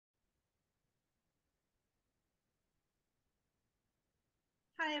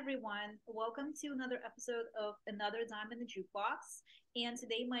Hi, everyone. Welcome to another episode of Another Dime in the Jukebox. And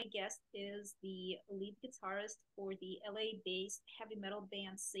today, my guest is the lead guitarist for the LA based heavy metal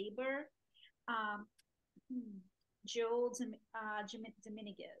band Saber, um, Joel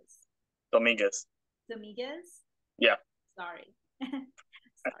Dominguez. Dominguez. Dominguez? Yeah. Sorry.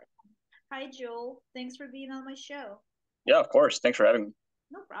 Sorry. Hi, Joel. Thanks for being on my show. Yeah, of course. Thanks for having me.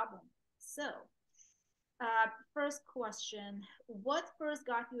 No problem. First question. What first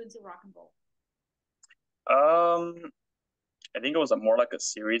got you into rock and roll? Um, I think it was a more like a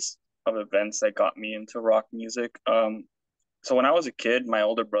series of events that got me into rock music. So when I was a kid, my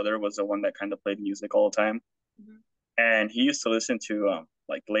older brother was the one that kind of played music all the time, Mhm. and he used to listen to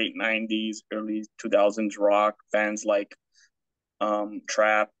like late '90s, early 2000s rock bands like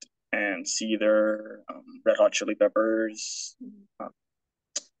Trapped and Seether, Red Hot Chili Peppers. Mhm. What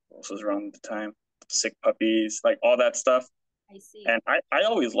else was around the time? Sick Puppies, like all that stuff. I see. And I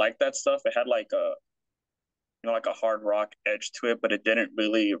always liked that stuff. It had like a like a hard rock edge to it, but it didn't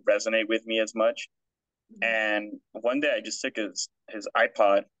really resonate with me as much. Mhm. And one day I just took his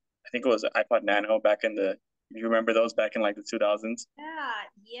iPod. I think it was an iPod Nano back in the. You remember those back in like the 2000s? Yeah,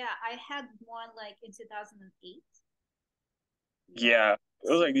 yeah. I had one like in 2008. Yeah. Yeah, it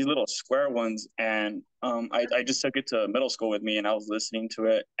was So, like these little square ones, and I just took it to middle school with me, and I was listening to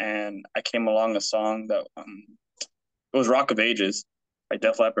it, and I came along a song that it was Rock of Ages by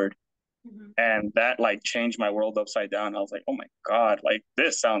Def Leppard, mhm. and that like changed my world upside down. I was like, oh my god, like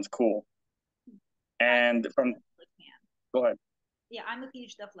this sounds cool. I'm And a from Def Leppard fan. go ahead. Yeah, I'm a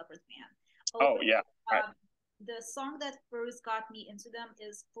huge Def Leppard fan. Oh Although yeah, the song that first got me into them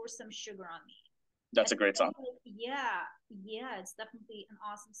is "For Some Sugar on Me." I that's a think great that, song. like, yeah, it's definitely an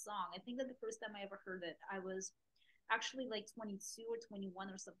awesome song. I think that the first time I ever heard it, I was actually like 22 or 21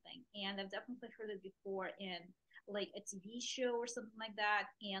 or something, and I've definitely heard it before in like a TV show or something like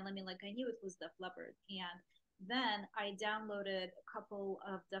that. And I mean, like, I knew it was Def Leppard, and then I downloaded a couple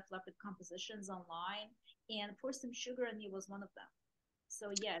of Def Leppard compositions online, and "For Some Sugar on Me" was one of them.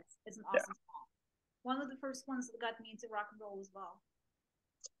 So yeah, it's an Yeah. awesome song. One of the first ones that got me into rock and roll as well.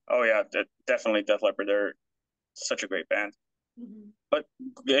 Oh yeah, definitely Def Leppard. They're such a great band. Mm-hmm. But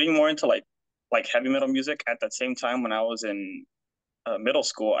getting more into like heavy metal music at that same time when I was in middle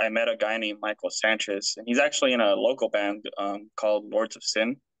school, I met a guy named Michael Sanchez, and he's actually in a local band called Lords of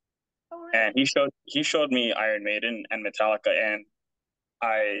Sin. Oh, really? And he showed me Iron Maiden and Metallica, and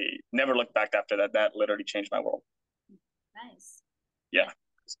I never looked back after that. That literally changed my world. Nice. Yeah,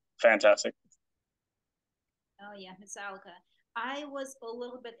 Nice. fantastic. Oh yeah, Metallica. I was a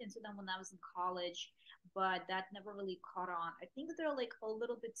little bit into them when I was in college, but that never really caught on. I think that they're like a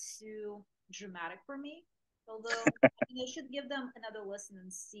little bit too dramatic for me. Although I mean, I should give them another listen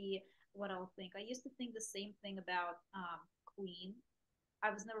and see what I'll think. I used to think the same thing about Queen.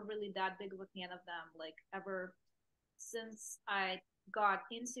 I was never really that big of a fan of them. Like ever since I got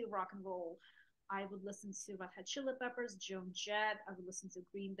into rock and roll, I would listen to Red Hot Chili Peppers, Joan Jett. I would listen to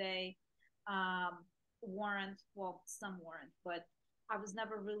Green Day, um, Warrant. Well, some Warrant, but I was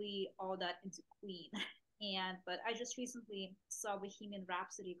never really all that into Queen. And but I just recently saw Bohemian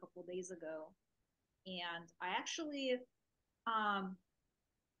Rhapsody a couple of days ago, and um,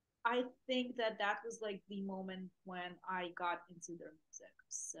 I think that that was like the moment when I got into their music.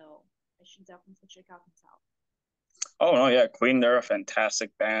 So I should definitely check out Metallica. Oh no, yeah, Queen, they're a fantastic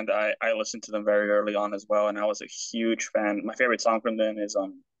band. I listened to them very early on as well, and I was a huge fan. My favorite song from them is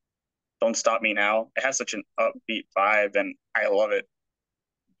 "Don't Stop Me Now." It has such an upbeat vibe, and I love it.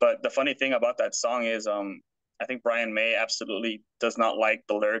 But the funny thing about that song is, I think Brian May absolutely does not like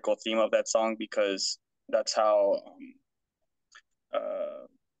the lyrical theme of that song because that's how,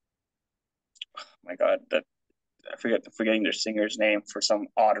 my God, that forgetting their singer's name for some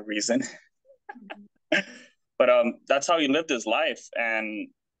odd reason. Mm-hmm. But that's how he lived his life, and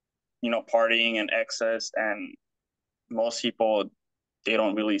partying and excess, and most people they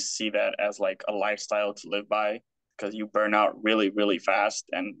don't really see that as like a lifestyle to live by because you burn out really, really fast,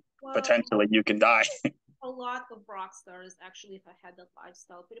 and Well, potentially you can die. a lot of rock stars actually have had that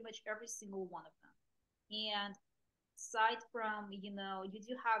lifestyle, pretty much every single one of them. And aside from, you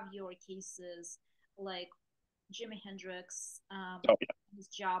do have your cases like Jimi Hendrix, Oh Miss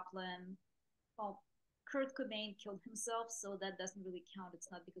Joplin. Well, Kurt Cobain killed himself, so that doesn't really count.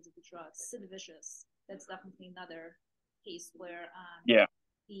 It's not because of the drugs. Sid Vicious, that's definitely another case where yeah.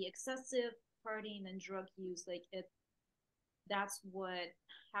 the excessive partying and drug use, like that's what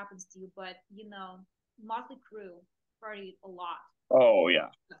happens to you. But Motley Crue partied a lot. Oh yeah,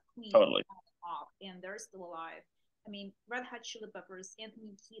 Queen totally. off, and they're still alive. I mean, Red Hot Chili Peppers,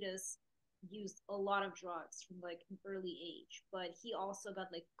 Anthony Kiedis. used a lot of drugs from like an early age, but he also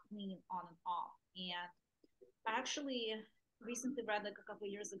got like clean on and off. And I actually recently read like a couple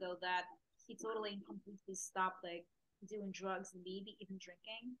of years ago that he totally and completely stopped like doing drugs and maybe even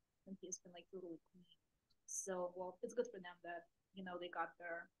drinking, and he's been like totally clean. So well, it's good for them that they got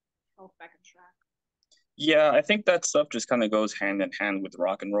their health back on track. Yeah, I think that stuff just kind of goes hand in hand with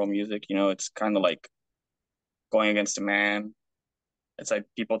rock and roll music. It's kind of like going against a man. It's like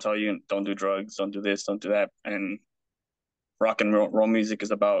people tell you don't do drugs, don't do this, don't do that, and rock and roll music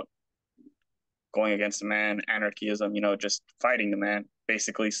is about going against the man, anarchism, just fighting the man,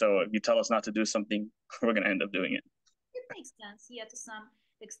 basically. So if you tell us not to do something, we're gonna end up doing it. It makes sense, yeah, to some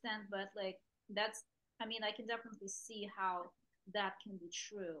extent, but like that's, I mean, I can definitely see how that can be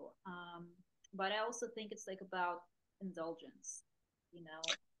true. But I also think it's like about indulgence, you know,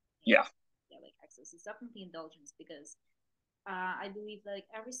 and Yeah. yeah, like excess. It's definitely indulgence because I believe like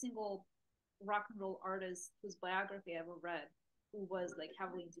every single rock and roll artist whose biography I ever read who was like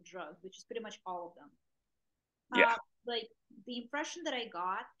heavily into drugs, which is pretty much all of them. Yeah. Like the impression that I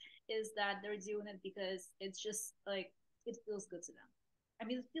got is that they're doing it because it's just like it feels good to them. I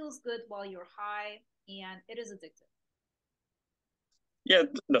mean, it feels good while you're high, and it is addictive. Yeah,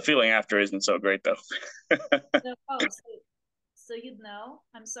 the feeling after isn't so great though. So, oh, so you'd know.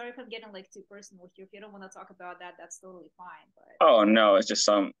 I'm sorry if I'm getting like too personal with you. If you don't want to talk about that, that's totally fine. But Oh no, it's just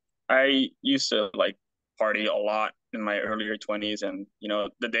I used to like party a lot in my earlier 20s, and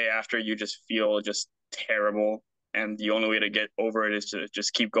the day after you just feel just terrible, and the only way to get over it is to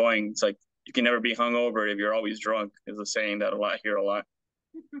just keep going. It's like you can never be hungover if you're always drunk, is a saying that hear a lot.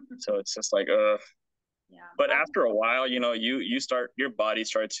 So it's just like yeah, but after a while, you start your body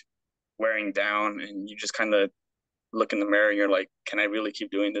starts wearing down, and you just kind of look in the mirror and you're like, can I really keep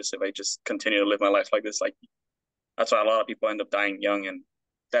doing this if I just continue to live my life like this? Like that's why a lot of people end up dying young, and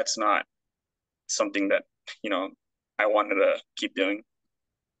that's not something that you know I wanted to keep doing.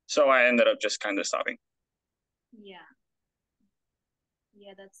 So I ended up just kind of stopping. yeah,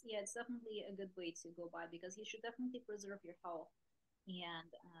 yeah. It's definitely a good way to go by because you should definitely preserve your health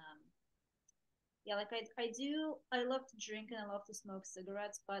and yeah, like I love to drink and I love to smoke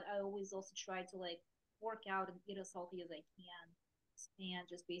cigarettes, but I always also try to like work out and eat as healthy as I can and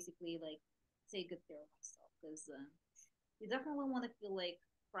just basically like take good care of myself because you definitely want to feel like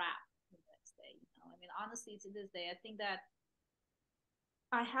crap the next day. I mean, honestly, to this day I think that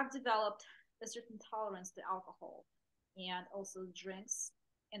I have developed a certain tolerance to alcohol and also drinks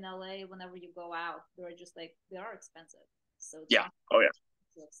in LA. Whenever you go out, they're just like they are expensive, so it's Yeah. not Oh yeah.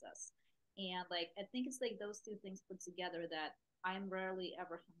 to excess. And like I think it's like those two things put together that I'm rarely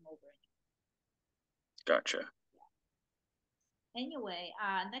ever hungover Gotcha. anymore. Anyway,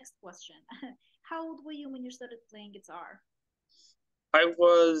 next question. How old were you when you started playing guitar? I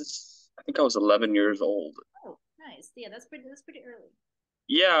think I was 11 years old. Oh, nice. Yeah, that's pretty early.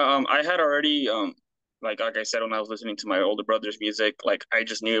 Yeah, I had already like I said, when I was listening to my older brother's music, like I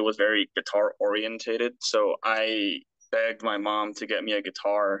just knew it was very guitar orientated. So I begged my mom to get me a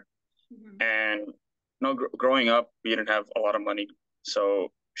guitar. Mm-hmm. And growing up, we didn't have a lot of money, so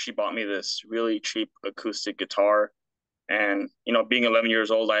she bought me this really cheap acoustic guitar. And being 11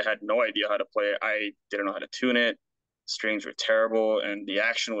 years old, I had no idea how to play it. I didn't know how to tune it. Strings were terrible, and the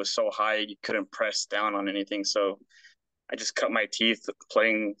action was so high you couldn't press down on anything. So I just cut my teeth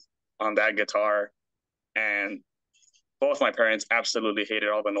playing on that guitar. And both my parents absolutely hated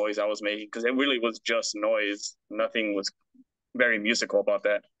all the noise I was making because it really was just noise. Nothing was very musical about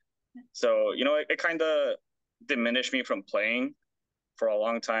that. So, it kind of diminished me from playing for a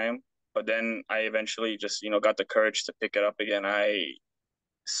long time. But then I eventually just, got the courage to pick it up again. I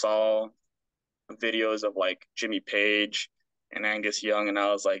saw videos of like Jimmy Page and Angus Young, and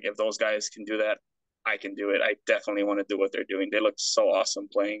I was like, if those guys can do that, I can do it. I definitely want to do what they're doing. They look so awesome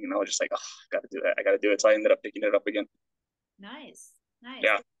playing, and I was just like, oh, I got to do that. I got to do it. So I ended up picking it up again. Nice, nice.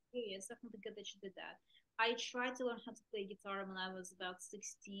 Yeah. It's definitely good that you did that. I tried to learn how to play guitar when I was about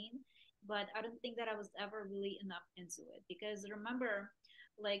 16, but I don't think that I was ever really enough into it because I remember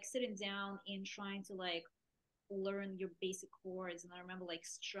like sitting down and trying to like learn your basic chords and I remember like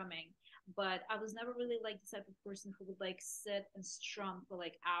strumming, but I was never really like the type of person who would like sit and strum for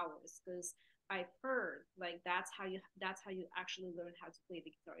like hours because I've heard like that's how you actually learn how to play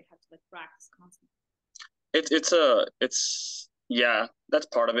the guitar. You have to like practice constantly. It's yeah, that's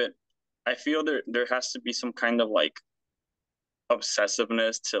part of it. I feel there has to be some kind of like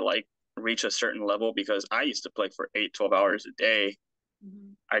obsessiveness to like reach a certain level because I used to play for 8, 12 hours a day.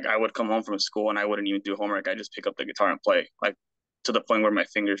 Mm-hmm. I would come home from school and I wouldn't even do homework. I just pick up the guitar and play, like to the point where my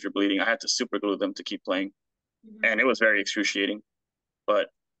fingers were bleeding. I had to super glue them to keep playing, Mm-hmm. and it was very excruciating. But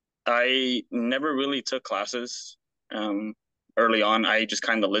I never really took classes. Um, Early on, I just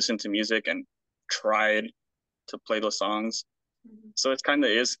kind of listened to music and tried to play the songs. Mhm. So it's kind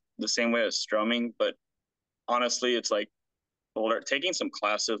of is the same way as strumming, but honestly, it's like taking some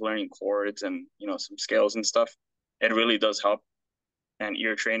classes, learning chords and some scales and stuff. It really does help. And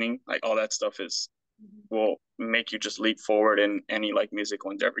ear training, like all that stuff is Mhm. will make you just leap forward in any like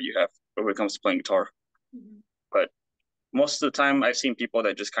musical endeavor you have when it comes to playing guitar. Mhm. But most of the time, I've seen people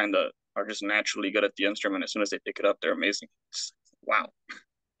that just kind of are just naturally good at the instrument. As soon as they pick it up, they're amazing. Wow,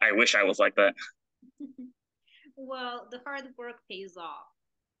 I wish I was like that. Well, the hard work pays off.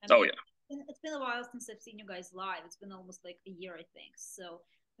 I Oh mean, yeah. it's been a while since I've seen you guys live. It's been almost like a year, I think. So,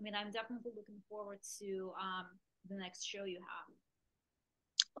 I mean, I'm definitely looking forward to the next show you have.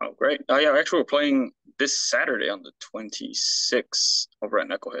 Oh great. Oh yeah. Actually, we're playing this Saturday on the 26th over at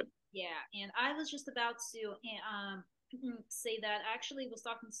Knucklehead. Yeah, and I was just about to say that I actually was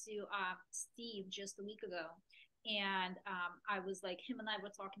talking to Steve just a week ago, and I was like, him and I were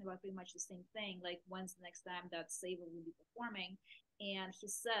talking about pretty much the same thing, like when's the next time that Saber will be performing, and he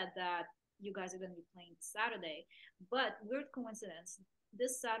said that you guys are going to be playing Saturday, but weird coincidence,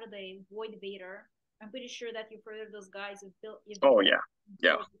 this Saturday, Void Vader. I'm pretty sure that you've heard of those guys. You've been Oh yeah.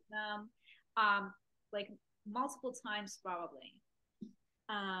 Yeah. with them, um, like multiple times probably.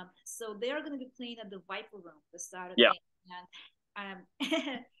 So they're going to be playing at the Viper Room this Yeah. Saturday,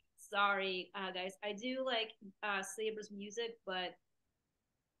 and sorry, guys, I do like Saber's music, but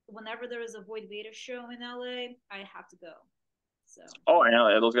whenever there is a Void Vader show in LA, I have to go. So, Oh, I know.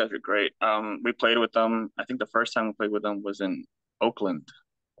 Yeah, those guys are great. We played with them. I think the first time we played with them was in Oakland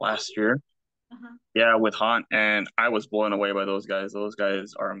oh, last year. uh-huh. Yeah, with Haunt, and I was blown away by those guys. Those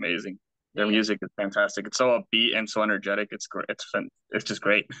guys are amazing. Their They music is fantastic. It's so upbeat and so energetic. It's great. It's just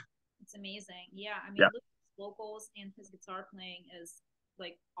great. It's amazing. Yeah, I mean, Yeah, look, his vocals and his guitar playing is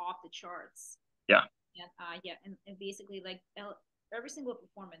like off the charts. yeah, And yeah, and basically like every single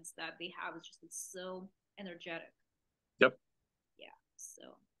performance that they have is just it's so energetic. yep. Yeah, so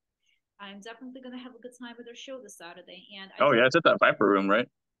I'm definitely gonna have a good time with their show this Saturday, and I Oh do, yeah, it's at that Viper Room, right?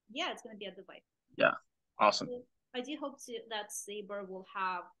 yeah, it's gonna be at the Vibe. Yeah, awesome. So I do hope to that Saber will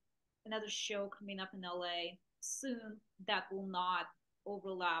have another show coming up in LA soon that will not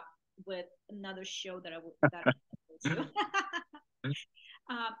overlap with another show that I will go to.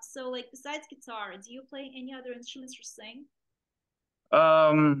 So like besides guitar, do you play any other instruments or sing?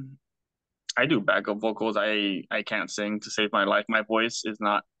 Um, I do backup vocals. I can't sing to save my life. My voice is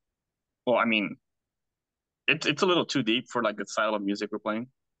not. Well, I mean, it's a little too deep for like the style of music we're playing.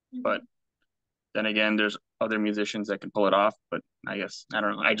 But Mm-hmm. then again, there's other musicians that can pull it off. But I guess I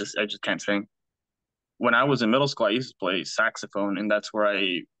don't know. I just can't sing. When I was in middle school, I used to play saxophone, and that's where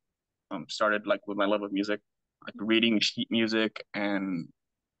I started like with my love of music, like reading sheet music and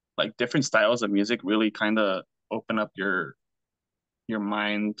like different styles of music really kind of open up your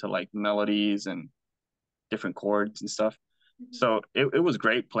mind to like melodies and different chords and stuff. Mm-hmm. So it was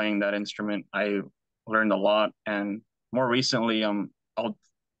great playing that instrument. I learned a lot, and more recently, I'll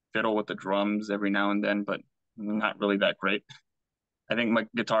fiddle with the drums every now and then, but not really that great. I think my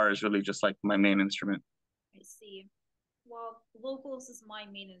guitar is really just like my main instrument. I see. Well, vocals is my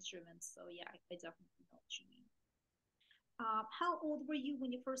main instrument, so yeah, I definitely know what you mean. How old were you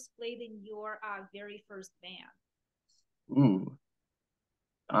when you first played in your very first band? Ooh,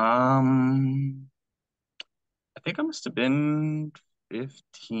 um, I think I must have been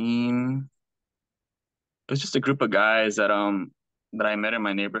 15. It was just a group of guys that I met in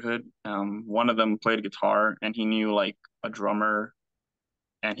my neighborhood. One of them played guitar and he knew like a drummer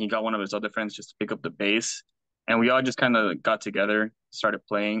and he got one of his other friends just to pick up the bass. And we all just kind of got together, started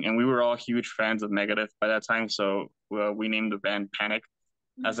playing, and we were all huge fans of Megadeth by that time. So we named the band Panic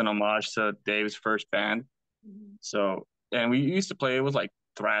as Mm-hmm. an homage to Dave's first band. Mm-hmm. So, and we used to play, it was like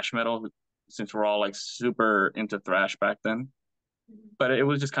thrash metal since we're all like super into thrash back then. Mm-hmm. But it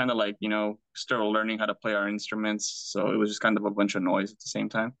was just kind of like, still learning how to play our instruments. So it was just kind of a bunch of noise at the same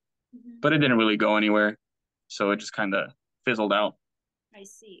time. Mm-hmm. But it didn't really go anywhere. So it just kind of fizzled out. I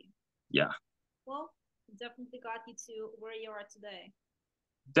see. Yeah. Well, definitely got you to where you are today.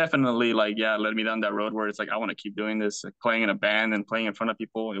 Definitely like, yeah, led me down that road where it's like I want to keep doing this, like playing in a band and playing in front of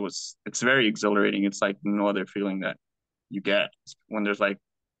people. It's very exhilarating. It's like no other feeling that you get when there's like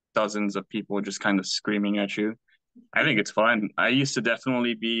dozens of people just kind of screaming at you. I think it's fun. I used to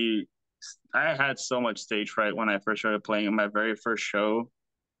definitely be I had so much stage fright when I first started playing. My very first show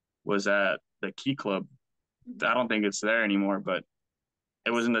was at the Key Club. I Mm-hmm. don't think it's there anymore, but it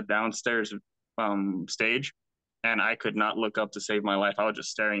I was see. in the downstairs stage, and I could not look up to save my life. I was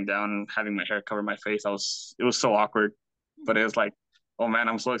just staring down and having my hair cover my face. It was so awkward, but it Mm-hmm. was like oh man,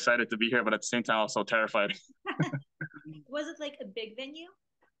 I'm so excited to be here, but at the same time, I'm so terrified. Was it like a big venue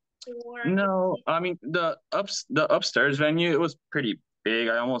or it No, was I mean the upstairs venue, it was pretty big.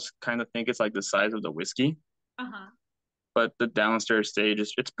 I almost kind of think it's like the size of the whiskey. uh-huh. But the downstairs stage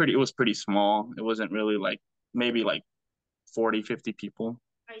is it was pretty small. It wasn't really like maybe like 40, 50 people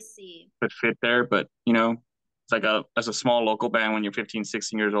I see. could fit there, but you know, it's like a as a small local band when you're 15,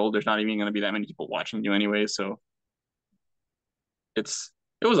 16 years old, there's not even going to be that many people watching you anyway, so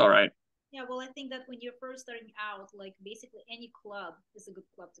it was all right. Yeah, well, I think that when you're first starting out, like basically any club is a good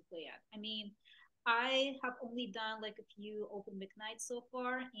club to play at. I mean, I have only done like a few open mic nights so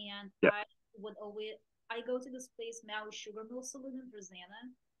far, and Yeah. I go to this place, Maui Sugar Mill Saloon in Rosanna,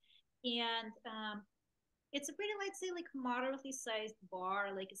 and it's a pretty, let's say, like moderately sized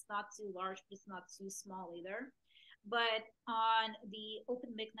bar. Like it's not too large, but it's not too small either. But on the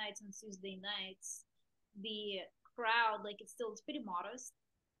open mic nights and Tuesday nights, the crowd, like it's pretty modest,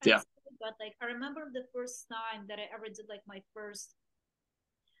 I'd Yeah. say. But like I remember the first time that I ever did like my first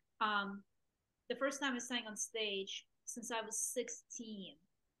um the first time I sang on stage since I was 16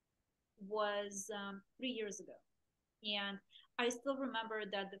 was 3 years ago. And I still remember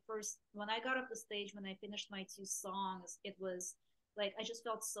that the first when I got off the stage, when I finished my two songs, it was like I just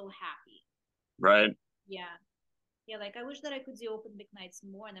felt so happy. Right. Yeah. Yeah, like I wish that I could do open mic nights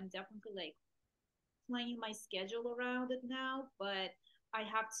more, and I'm definitely like planning my schedule around it now, but I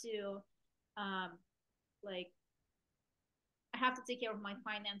have to um like I have to take care of my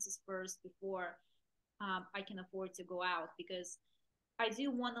finances first before I can afford to go out, because I do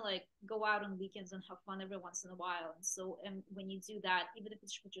want to like go out on weekends and have fun every once in a while. And so, and when you do that, even if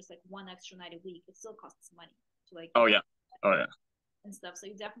it's just like one extra night a week, it still costs money to like Oh go yeah. Oh yeah. and stuff. So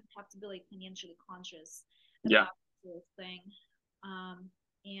you definitely have to be like financially conscious Yeah. about the thing. Um,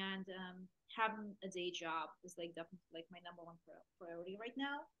 and having a day job is like definitely like my number one priority right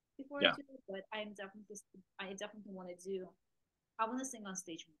now before I Yeah. do it. But I definitely want to do, I want to sing on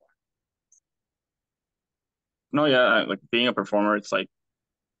stage more. No, yeah, like being a performer, it's like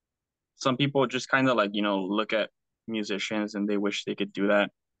some people just kind of like, you know, look at musicians and they wish they could do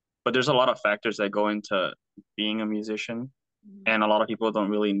that. But there's a lot of factors that go into being a musician, Mm-hmm. and a lot of people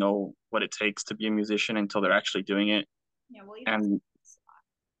don't really know what it takes to be a musician until they're actually doing it. Yeah, well, you have to And practice a lot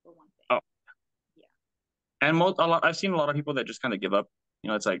for one thing. oh, Yeah. and most a lot I've seen a lot of people that just kind of give up. You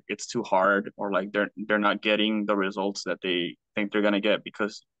know, it's like it's too hard, or like they're not getting the results that they think they're gonna get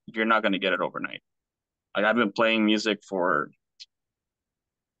because you're not gonna get it overnight. Like I've been playing music for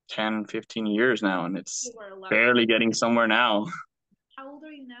 10, 15 years now, and You it's were 11. barely getting somewhere now. How old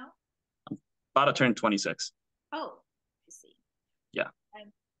are you now? About to turn 26. Oh, I see. Yeah.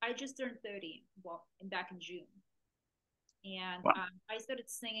 I just turned 30, well, back in June. And Wow. I started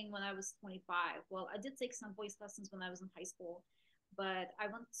singing when I was 25. Well, I did take some voice lessons when I was in high school, but I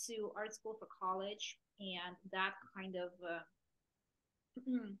went to art school for college, and that kind of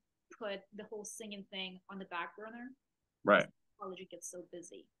put the whole singing thing on the back burner because Right. college gets so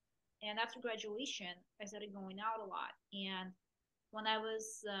busy. And after graduation, I started going out a lot. And when I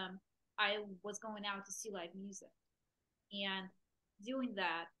was going out to see live music, and doing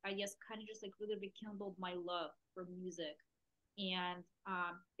that, I guess kind of just like really rekindled my love for music. And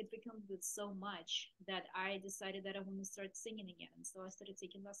it rekindled it so much that I decided that I want to start singing again. And so I started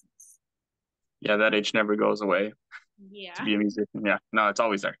taking lessons. Yeah, that itch never goes away to Yeah. be a musician. Yeah. No, it's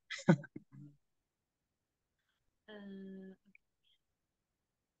always there. Uh,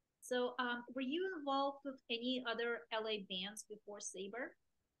 so, were you involved with any other LA bands before Saber?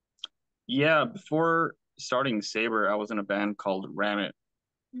 Yeah, before starting Saber, I was in a band called Rammit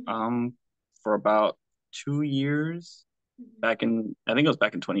Mm-hmm. um for about 2 years Mm-hmm. back in I think it was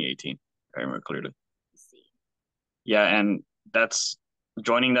back in 2018. I remember clearly. I see. Yeah, and that's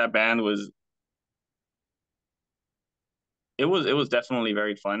joining that band was it was definitely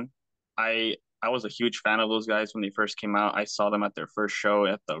very fun. I was a huge fan of those guys when they first came out. I saw them at their first show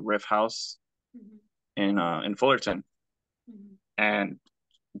at the Riff House Mm-hmm. in Fullerton, Mm-hmm. and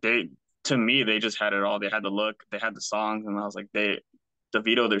they to me they just had it all. They had the look, they had the songs, and I was like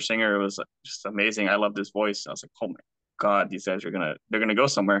DeVito, their singer, was like, just amazing. I love this voice. I was like, oh my god, these guys are they're gonna go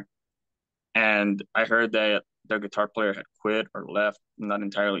somewhere. And I heard that their guitar player had quit or left. I'm not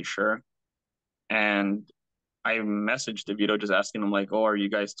entirely sure. And I messaged DeVito just asking him like, oh, are you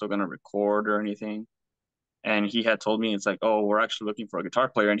guys still gonna record or anything? And he had told me it's like, oh, we're actually looking for a guitar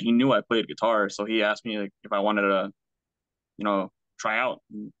player, and he knew I played guitar, so he asked me like if I wanted to, you know, try out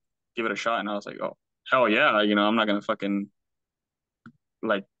and give it a shot, and I was like, oh, hell yeah, you know, I'm not gonna fucking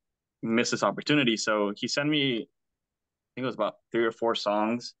like miss this opportunity. So he sent me, I think it was about 3 or 4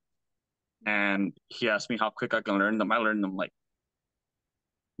 songs, and he asked me how quick I can learn them. I learned them like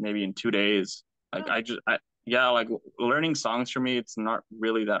maybe in 2 days. Like Oh. yeah, like learning songs for me, it's not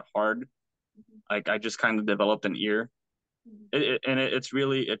really that hard. Mhm. Like I just kind of developed an ear. Mhm. It's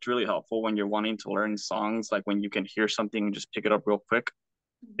really helpful when you're wanting to learn songs. Like when you can hear something and just pick it up real quick.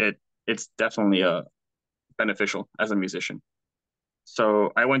 Mhm. It's definitely beneficial as a musician.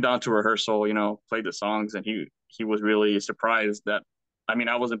 So I went down to rehearsal, played the songs, and he was really surprised that, I mean,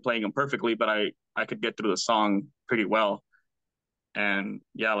 I wasn't playing them perfectly, but I could get through the song pretty well. And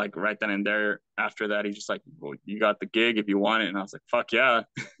yeah, like right then and there, after that, he's just like, "Well, you got the gig if you want it," and I was like, "Fuck yeah."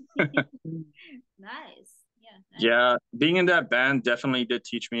 Nice. Yeah, nice. Yeah, being in that band definitely did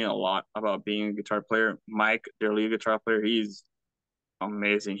teach me a lot about being a guitar player. Mike, their lead guitar player, he's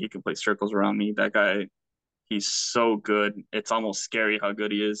amazing. He can play circles around me. That guy, he's so good. It's almost scary how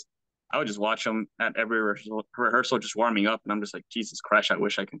good he is. I would just watch him at every rehearsal just warming up, and I'm just like, Jesus Christ, I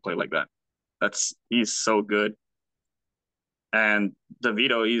wish I can play like that. He's so good. And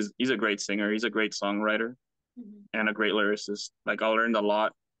DeVito, he's a great singer. He's a great songwriter Mhm. and a great lyricist. Like I learned a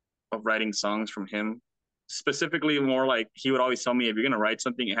lot of writing songs from him. Specifically, more like he would always tell me, if you're gonna write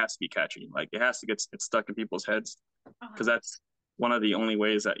something, it has to be catchy. Like it has to get stuck in people's heads, because Uh-huh. that's one of the only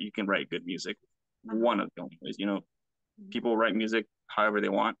ways that you can write good music. Uh-huh. One of the only ways. Mhm. People write music however they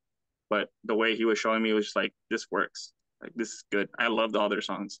want, but the way he was showing me was just like, this works. Like this is good. I loved all their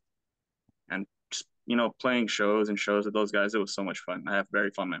songs, and just playing shows and shows with those guys. It was so much fun. I have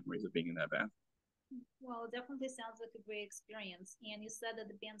very fond memories of being in that band. Well, it definitely sounds like a great experience. And you said that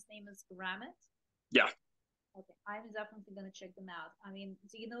the band's name is Rammit. Yeah. Okay, I'm definitely gonna check them out. I mean,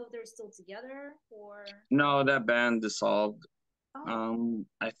 do you know if they're still together or? No, that band dissolved. Oh.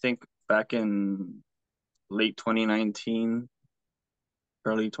 I think back in late 2019,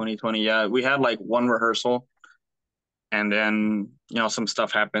 early 2020. Yeah, we had like one rehearsal, and then some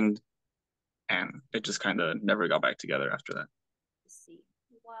stuff happened, and it just kind of never got back together after that. See.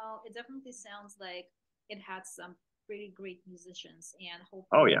 Well, it definitely sounds like it had some pretty great musicians, and Oh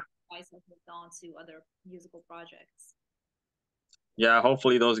hopefully, yeah, you guys have moved on to other musical projects. yeah.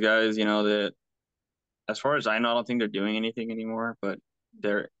 Hopefully those guys, that as far as I know, I don't think they're doing anything anymore, but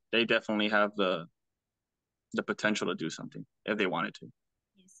they definitely have the potential to do something if they wanted to.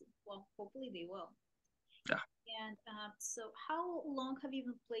 Yes. Well, hopefully they will. Yeah. And so, how long have you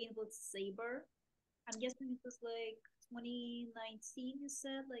been playing with Saber? I'm guessing it was like 2019. You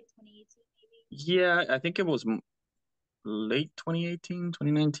said like 2018, maybe. Yeah, I think it was late 2018,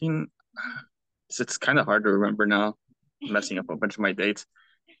 2019. It's kind of hard to remember now, messing up a bunch of my dates.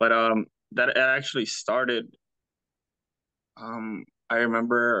 But that it actually started. I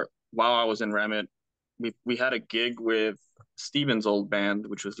remember while I was in Rammit, we had a gig with Steven's old band,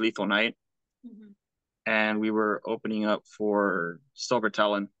 which was Lethal Night, Mhm. and we were opening up for Silver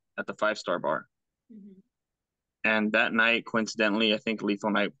Talon at the Five Star Bar. Mhm. And that night, coincidentally, I think Lethal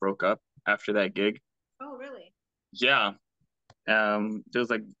Night broke up after that gig. Oh, really? Yeah, there was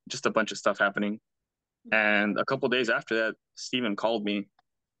like just a bunch of stuff happening, Mhm. and a couple days after that, Steven called me,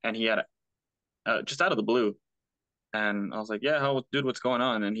 and he had just out of the blue. And I was like, "Yeah, dude, what's going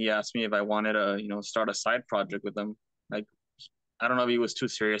on?" And he asked me if I wanted to, start a side project with him. Like, I don't know if he was too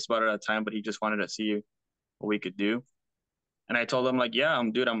serious about it at the time, but he just wanted to see what we could do. And I told him like, "Yeah,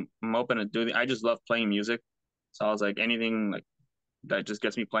 dude, I'm open to do. I just love playing music." So I was like, anything like that just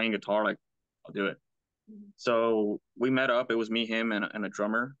gets me playing guitar, like I'll do it. Mhm. So we met up. It was me, him, and a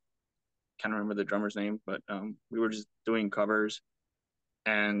drummer. Can't remember the drummer's name, but we were just doing covers.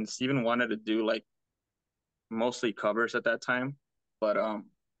 And Steven wanted to do like mostly covers at that time, but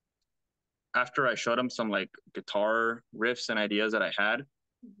after I showed him some like guitar riffs and ideas that I had,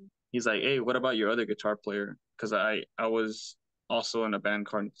 Mhm. he's like, "Hey, what about your other guitar player?" Because I was also in a band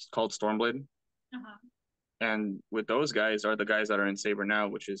called Stormblade, Uh-huh. and with those guys are the guys that are in Saber now,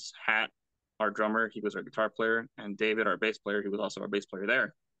 which is Hat, our drummer, he was our guitar player, and David, our bass player, he was also our bass player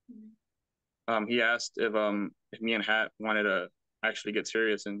there. Mhm. He asked if me and Hat wanted to actually get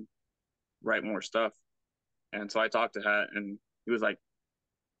serious and write more stuff, and so I talked to Hat, and he was like,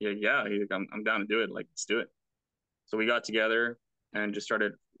 "Yeah, he's like, I'm down to do it. Like, let's do it." So we got together and just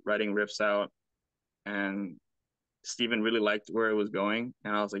started writing riffs out, and Steven really liked where it was going,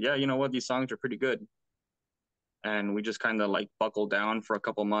 and I was like, "Yeah, you know what? These songs are pretty good." And we just kind of like buckled down for a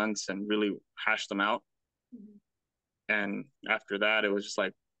couple months and really hashed them out. Mhm. And after that, it was just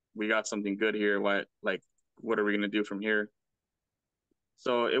like, we got something good here. What are we gonna do from here?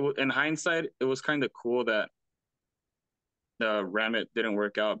 So in hindsight, it was kind of cool that the Rammit didn't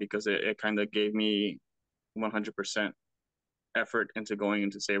work out, because it kind of gave me 100% effort into going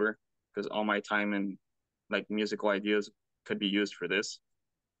into Saber, because all my time and like musical ideas could be used for this.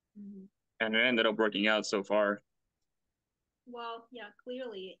 Mhm. And it ended up working out so far. Well, yeah,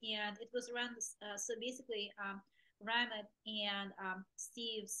 clearly, and it was around this. So basically, Rammit and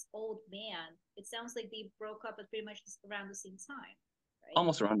Steve's old band. It sounds like they broke up at pretty much around the same time, right?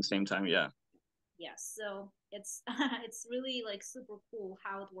 Almost around the same time. Yeah. Yes. So it's it's really like super cool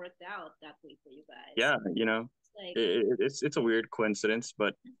how it worked out that way for you guys. Yeah. It's like, It's a weird coincidence,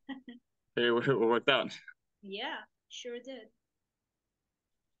 but it worked out. yeah, sure did.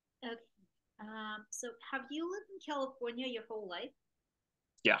 Okay. So have you lived in California your whole life?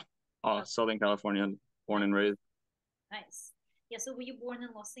 Yeah. Oh, Southern California, born nice, and raised. nice. Yeah. So were you born in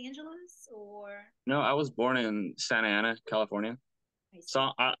Los Angeles or? No, I was born in Santa Ana, California. I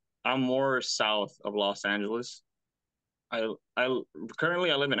So see. I'm more south of Los Angeles. I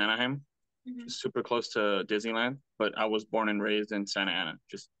currently I live in Anaheim, Hmm. super close to Disneyland, but I was born and raised in Santa Ana.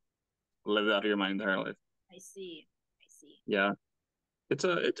 Just lived out here my entire life. I see. I see. Yeah,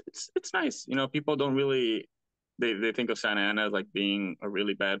 it's nice. People don't really they think of Santa Ana as like being a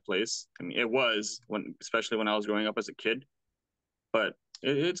really bad place. I mean, it was when especially when I was growing up as a kid, but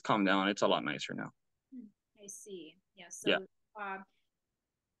it's calmed down. It's a lot nicer now. Hmm, I see. Yeah. Yeah, So,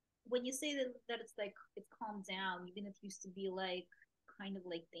 when you say that it's like it's calmed down, you mean it used to be like kind of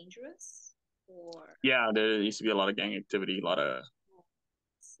like dangerous, or? yeah. There used to be a lot of gang activity, Oh, I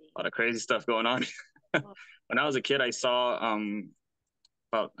see. a lot of crazy stuff going on. Oh, When I was a kid, I saw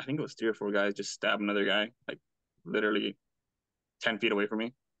about I think it was three or four guys just stab another guy like literally 10 feet away from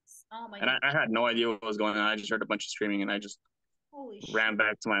me, oh my and goodness. I had no idea what was going on. I just heard a bunch of screaming, and I just Holy ran shit.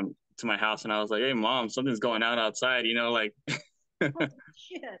 back to my house, and I was like, "Hey, mom, something's going on outside." Like Holy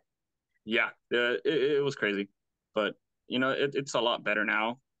shit. yeah, it was crazy, but it's a lot better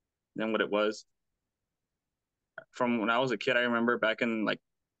now than what it was from when I was a kid. I remember back in like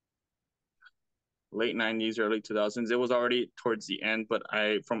late 90s, early 2000s. It was already towards the end, but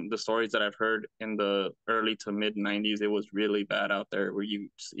from the stories that I've heard in the early to mid 90s, it was really bad out there where you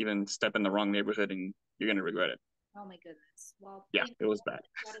even step in the wrong neighborhood and you're going to regret it. Oh my goodness. Well, Yeah, thank it was bad.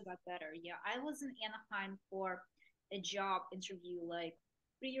 God it got better. Yeah, I was in Anaheim for a job interview like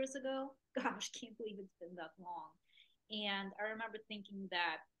 3 years ago. Gosh, can't believe it's been that long. And I remember thinking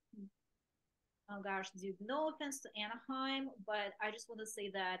that, oh gosh, dude, no offense to Anaheim, but I just want to say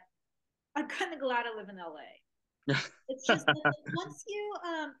that I'm kind of glad I live in LA. It's just that once you,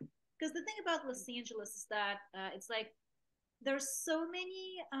 because the thing about Los Angeles is that it's like there's so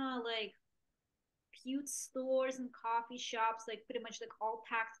many like cute stores and coffee shops, like pretty much like all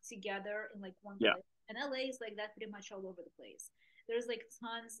packed together in like one Yeah, place. And LA is like that pretty much all over the place. There's like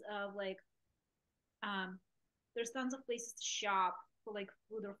tons of like um there's tons of places to shop for like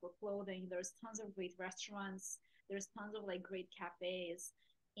food or for clothing. There's tons of great restaurants. There's tons of like great cafes.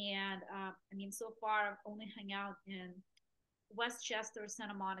 And I mean, so far I've only hung out in Westchester,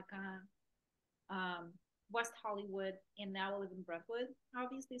 Santa Monica, um, West Hollywood, and now I live in Brentwood,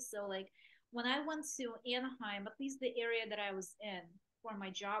 obviously. So like when I went to Anaheim, at least the area that I was in for my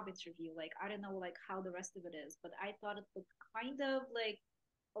job interview, like I don't know like how the rest of it is, but I thought it looked kind of like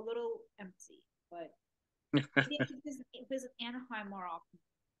a little empty. But maybe I should visit Anaheim more often.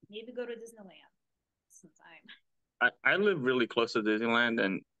 Maybe go to Disneyland sometime. I live really close to Disneyland,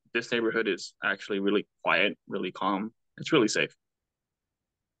 and this neighborhood is actually really quiet, really calm. It's really safe.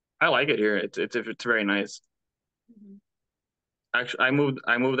 I like it here. It's very nice. Mm-hmm. Actually,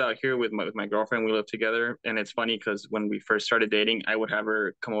 I moved out here with my girlfriend. We lived together, and it's funny because when we first started dating, I would have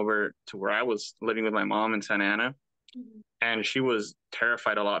her come over to where I was living with my mom in Santa Ana, Mm-hmm. and she was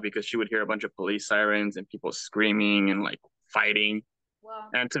terrified a lot because she would hear a bunch of police sirens and people screaming and like fighting. Well,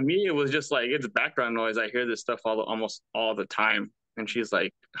 And to me, it was just like it's background noise. I hear this stuff almost all the time. And she's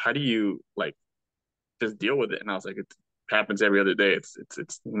like, "How do you like just deal with it?" And I was like, "It happens every other day. It's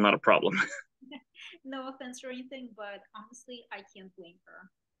not a problem." no offense or anything, but honestly, I can't blame her.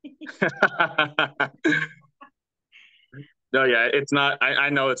 No, yeah, it's not. I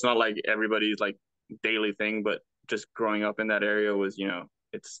know it's not like everybody's like daily thing, but just growing up in that area was,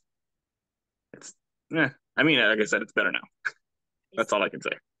 it's, yeah. I mean, like I said, it's better now. I That's see. all I can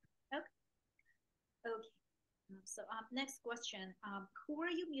say. Okay. Okay. So, next question. Who are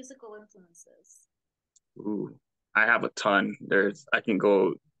your musical influences? Ooh, I have a ton. I can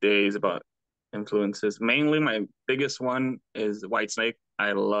go days about influences. Mainly, my biggest one is Whitesnake.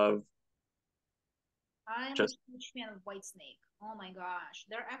 I love I'm a just, huge fan of Whitesnake. Oh my gosh.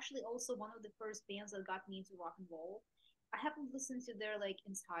 They're actually also one of the first bands that got me into rock and roll. I haven't listened to their like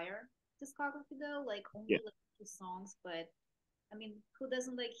entire discography though, like yeah. only like two songs, but I mean, who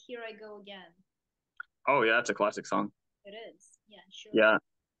doesn't like Here I Go Again? Oh, yeah, that's a classic song. It is. Yeah, sure. Yeah.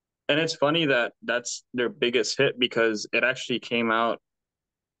 And it's funny that that's their biggest hit because it actually came out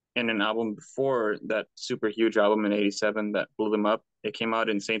in an album before that super huge album in '87 that blew them up. It came out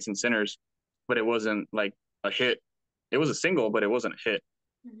in Saints and Sinners, but it wasn't like a hit. It was a single, but it wasn't a hit.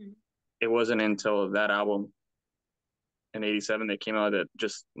 Mm-hmm. It wasn't until that album in '87 that came out that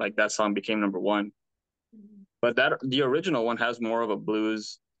just like that song became number one. Mm-hmm. But that the original one has more of a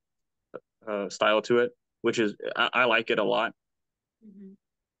blues style to it, which is I like it a lot. Mm-hmm.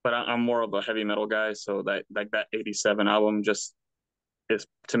 But I'm more of a heavy metal guy, so that like that '87 album just is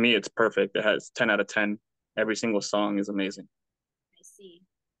to me it's perfect. It has 10 out of 10. Every single song is amazing. I see.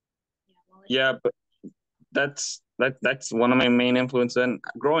 Yeah, well, I should. Yeah, but that's one of my main influences. And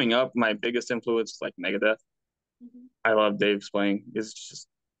growing up, my biggest influence is like Megadeth. Mm-hmm. I love Dave's playing. It's just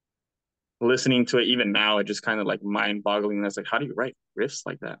listening to it even now, it just kind of like mind boggling. That's like, how do you write riffs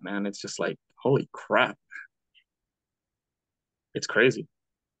like that, man? It's just like, holy crap, it's crazy.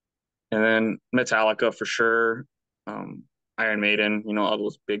 And then Metallica for sure, um, Iron Maiden, all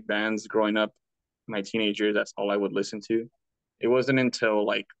those big bands growing up, my teenage years, that's all I would listen to. It wasn't until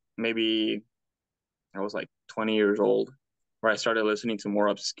like maybe I was like 20 years old where I started listening to more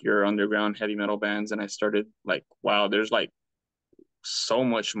obscure underground heavy metal bands. And I started like, wow, there's like so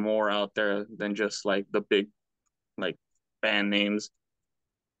much more out there than just like the big like band names.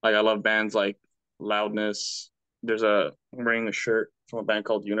 Like I love bands like Loudness. I'm wearing a shirt from a band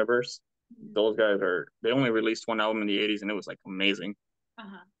called Universe. Mm-hmm. Those guys they only released one album in the '80s and it was like amazing.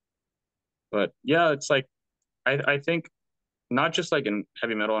 Uh-huh. But yeah, it's like I think not just like in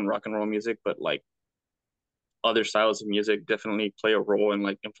heavy metal and rock and roll music, but like other styles of music definitely play a role in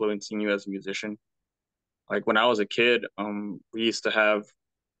like influencing you as a musician. Like when I was a kid, we used to have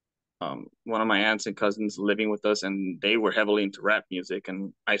one of my aunts and cousins living with us, and they were heavily into rap music,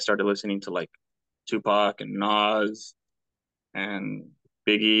 and I started listening to like Tupac and Nas and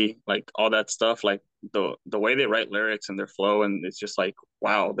Biggie, like all that stuff. Like the way they write lyrics and their flow, and it's just like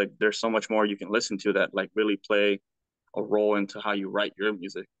wow, like there's so much more you can listen to that like really play a role into how you write your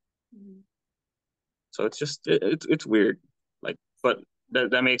music. Mm-hmm. So it's just it's weird, like, but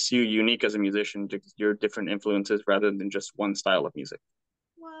that makes you unique as a musician, because you're different influences rather than just one style of music.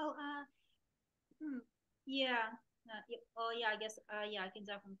 Well, yeah. Oh, yeah. I guess. Yeah, I can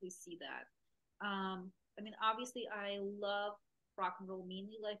definitely see that. I mean, obviously, I love rock and roll,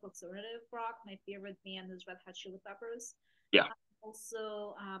 mainly like alternative rock. My favorite band is Red Hot Chili Peppers. Yeah. I'm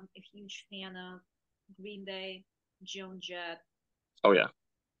also a huge fan of Green Day, Joan Jett. Oh yeah.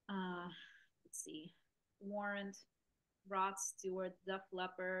 Uh, let's see, Warrant, Rod Stewart, Def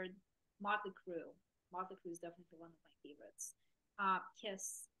Leppard, Motley Crue. Motley Crue is definitely one of my favorites.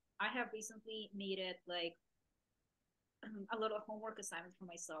 Kiss. I have recently made it like a little homework assignment for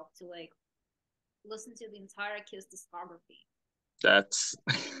myself to like listen to the entire Kiss discography. That's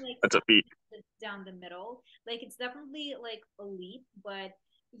Like that's a beat. down the middle. Like it's definitely like a leap, but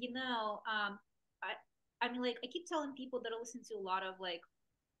you know, I mean, like I keep telling people that I listen to a lot of like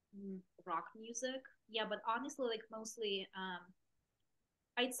rock music. Yeah, but honestly, like mostly,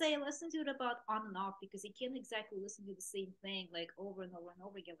 I'd say I listen to it about on and off because you can't exactly listen to the same thing like over and over and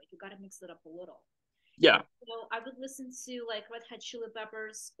over again. Like you got to mix it up a little. Yeah. So I would listen to like Red Hot Chili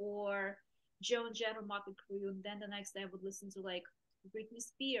Peppers or Joan Jett or Motley Crue, and then the next day I would listen to like Britney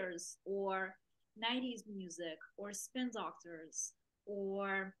Spears or 90s music or Spin Doctors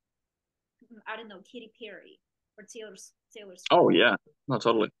or I don't know, Katy Perry or Taylor Swift. Oh yeah. No,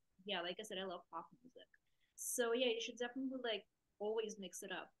 totally. Yeah, like I said, I love pop music. So yeah, you should definitely like always mix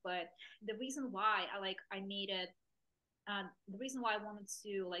it up. But the reason why I made it, the reason why I wanted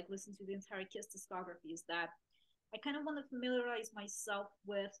to like listen to the entire Kiss discography is that I kind of want to familiarize myself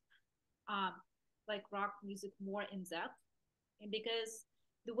with um like rock music more in depth, and because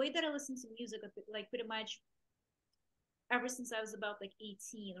the way that I listen to music, like pretty much ever since I was about like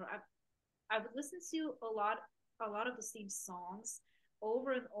 18, or I would listen to a lot of the same songs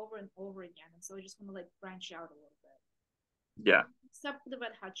over and over and over again, and so I just want to like branch out a little bit. Yeah. Except for the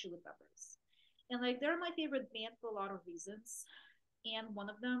Red Hot Chili Peppers, and like they're my favorite band for a lot of reasons, and one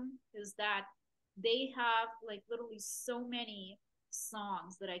of them is that they have like literally so many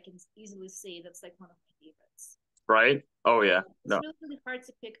songs that I can easily say that's like one of my favorites. Right. Oh yeah. It's No, really, really hard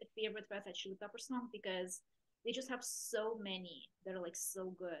to pick a favorite Red Hot Chili Pepper song because they just have so many that are like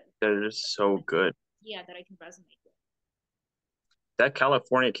so good. they're just so good. Yeah, that I can resonate with. That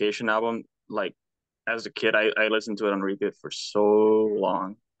Californication album, like as a kid, I listened to it on repeat for so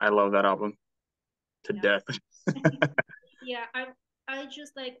long. I love that album to Yeah. death. Yeah, I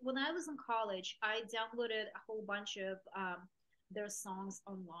just like when I was in college, I downloaded a whole bunch of their songs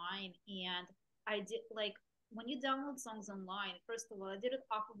online, and I did like when you download songs online. First of all, I did it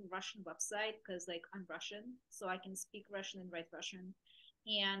off of a Russian website because like I'm Russian, so I can speak Russian and write Russian.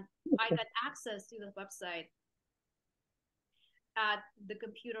 and I got access to the website at the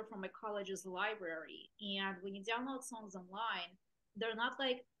computer from my college's library. And when you download songs online, they're not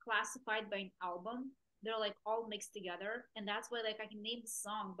like classified by an album. They're like all mixed together. And that's why like I can name the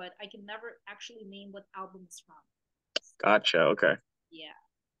song, but I can never actually name what album it's from. So Gotcha. Okay. yeah,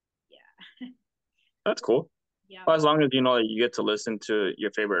 yeah, That's cool. yeah. Well, as long as you know that you get to listen to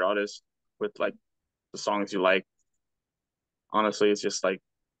your favorite artist with like the songs you like, honestly, it's just like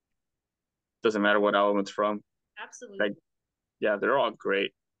doesn't matter what album it's from. Like, Absolutely. yeah, they're all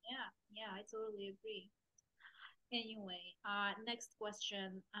great. Yeah, yeah, I totally agree. Anyway, next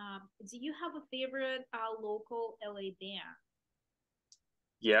question. Do you have a favorite local LA band?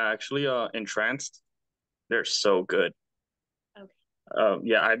 Yeah, actually, Entranced, they're so good. Okay.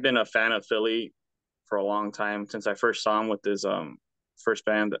 Yeah, I've been a fan of Philly for a long time since I first saw him with his first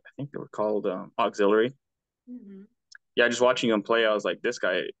band. I think they were called Auxiliary. Mm-hmm. Yeah, just watching him play, I was like, this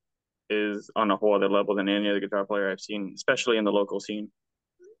guy is on a whole other level than any other guitar player I've seen, especially in the local scene.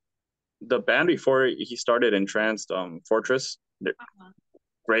 The band before he started Entranced, Fortress, they're Uh-huh.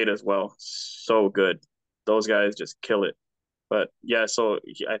 great as well. So good. Those guys just kill it. But yeah, so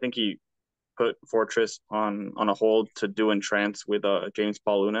I think he put Fortress on a hold to do Entrance with James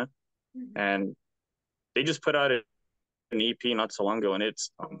Paul Luna, Mm-hmm. and they just put out an EP not so long ago, and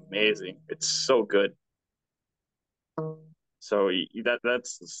it's amazing. It's so good. So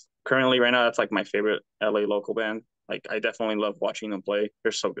that's currently right now that's like my favorite LA local band. Like I definitely love watching them play.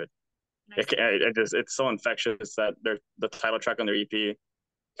 They're so good. Nice. It's so infectious that they're the title track on their EP.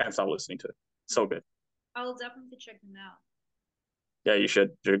 Can't stop listening to it. So good. I'll definitely check them out. Yeah, you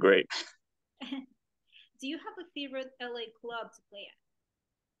should. They're great. Do you have a favorite LA club to play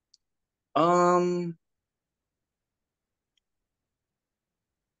Um,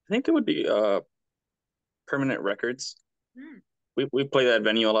 I think it would be Permanent Records. at? Hmm. We play that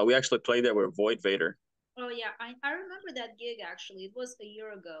venue a lot. We actually played there with Void Vader. Oh yeah, I remember that gig actually. It was a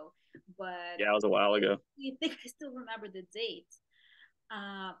year ago, but Yeah, it was a while ago. I think I still remember the date.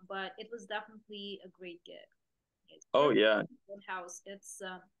 But it was definitely a great gig. It's Oh Permanent yeah, House. It's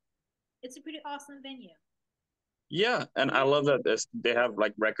a pretty awesome venue. yeah, and I love that they have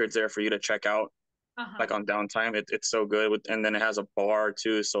like records there for you to check out Uh huh. like on downtime. It's so good with, and then it has a bar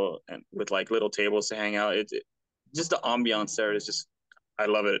too. So and with like little tables to hang out. Just the ambiance there is just I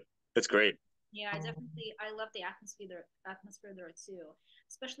love it. It's great. Yeah, I love the atmosphere there too,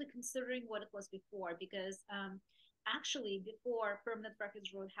 especially considering what it was before. Because actually before Permanent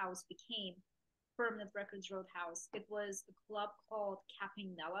Records Roadhouse became Permanent Records Roadhouse, it was a club called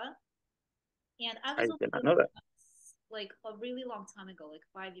Capinella, and I I was only did not know living that. like a really long time ago, like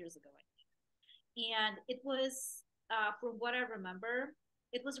 5 years ago, I think. And it was, from what I remember,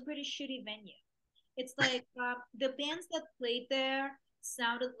 it was a pretty shitty venue. It's like the bands that played there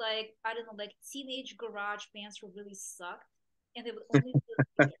sounded like I don't know, like teenage garage bands who really sucked, and they would only play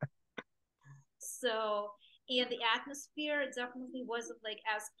there. So, and the atmosphere definitely wasn't like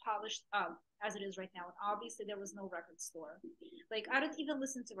as polished up as it is right now. And obviously, there was no record store. Like, I don't even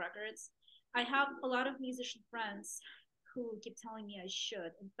listen to records. I have a lot of musician friends who keep telling me I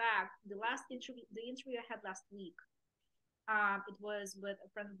should. In fact, the interview I had last week, it was with a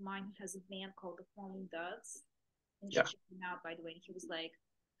friend of mine who has a band called the Falling Doves, and she Yeah, checked him out, by the way. And he was like,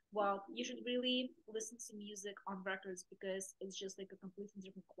 "Well, you should really listen to music on records because it's just like a completely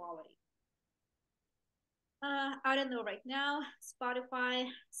different quality." I don't know right now. Spotify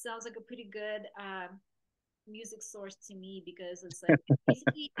sounds like a pretty good music source to me because it's like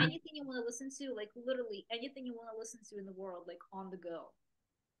basically anything you want to listen to, like literally anything you want to listen to in the world, like on the go.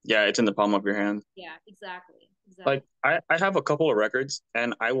 yeah, it's in the palm of your hand. Yeah, exactly, Like exactly. I have a couple of records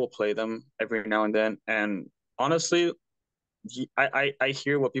and I will play them every now and then. And honestly, I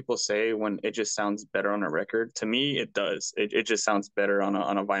hear what people say when it just sounds better on a record. To me, it does. It just sounds better on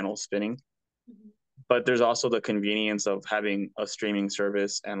a vinyl spinning. Mm-hmm. But there's also the convenience of having a streaming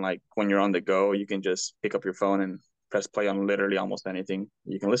service and like when you're on the go, you can just pick up your phone and press play on literally almost anything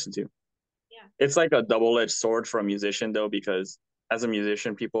you can listen to. Yeah. It's like a double-edged sword for a musician though, because as a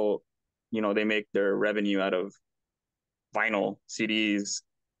musician, people, they make their revenue out of vinyl, CDs,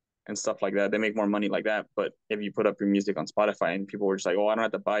 and stuff like that. They make more money like that. But if you put up your music on Spotify and people were just like, oh, I don't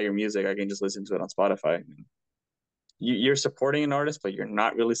have to buy your music, I can just listen to it on Spotify. You're supporting an artist, but you're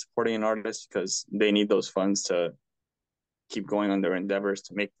not really supporting an artist because they need those funds to keep going on their endeavors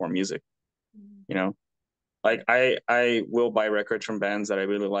to make more music. Mm-hmm. You know, like I will buy records from bands that I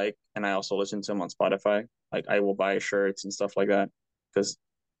really like, and I also listen to them on Spotify. Like I will buy shirts and stuff like that because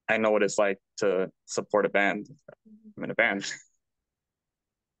I know what it's like to support a band. Mm-hmm. I'm in a band,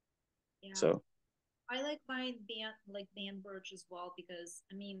 Yeah. so I like buying band merch as well because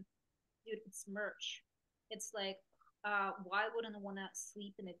I mean, dude, it's merch. It's like, why wouldn't I want to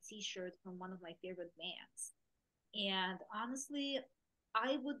sleep in a T-shirt from one of my favorite bands? And honestly,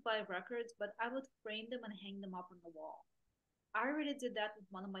 I would buy records, but I would frame them and hang them up on the wall. I already did that with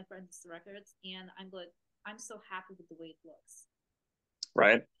one of my friend's records, and I'm so happy with the way it looks. I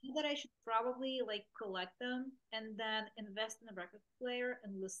right? think that I should probably like collect them and then invest in a record player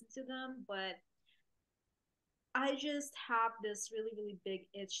and listen to them, but I just have this really, really big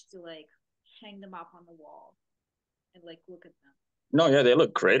itch to like hang them up on the wall and like look at them. No, yeah, they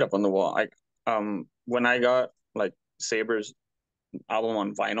look great up on the wall. When I got like Saber's album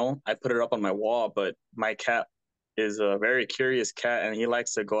on vinyl, I put it up on my wall, but my cat is a very curious cat and he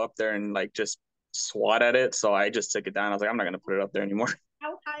likes to go up there and like just swat at it. So I just took it down. I was like, I'm not gonna put it up there anymore.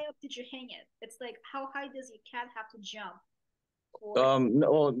 How high up did you hang it? It's like, how high does your cat have to jump? Or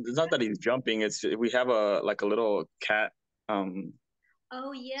No, well, it's not that he's jumping. It's we have a like a little cat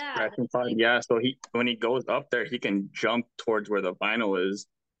oh yeah, scratching there's pod. like Yeah, so he when he goes up there, he can jump towards where the vinyl is,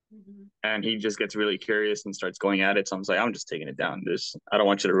 mhm. and he just gets really curious and starts going at it. So I'm like, I'm just taking it down. This I don't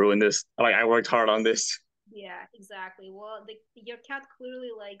want you to ruin this. Like I worked hard on this. Yeah, exactly. Well, your cat clearly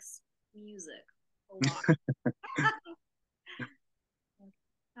likes music a lot.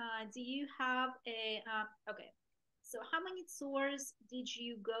 Do you have a okay? So, how many tours did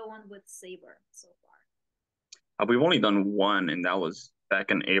you go on with Saber so far? We've only done one, and that was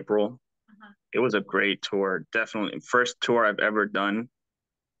back in April. Uh-huh. It was a great tour. Definitely first tour I've ever done,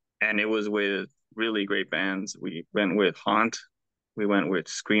 and it was with really great bands. We went with Haunt, we went with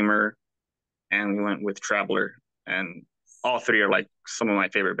Screamer, and we went with Traveler, and all three are like some of my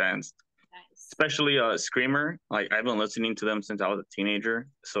favorite bands. Nice. Especially Screamer. Like I've been listening to them since I was a teenager.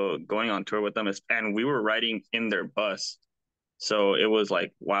 So going on tour with them is, and we were riding in their bus. So it was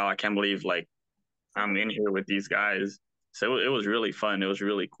like, wow, I can't believe like So I'm in here with these guys. So it was really fun. It was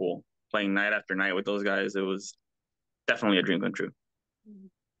really cool playing night after night with those guys. It was definitely a dream come true. mhm.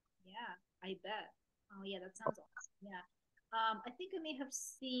 Yeah, I bet. Oh yeah, that sounds awesome. Yeah. I think I may have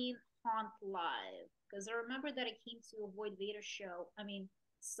seen Haunt live because I remember that I came to a Void Vader show. I mean,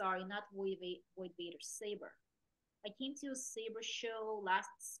 sorry, not Void Vader, Saber. I came to a Saber show last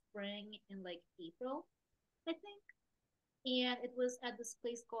spring in like April, I think, and it was at this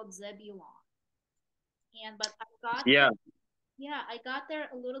place called Zebulon. And but I got Yeah. there, yeah, I got there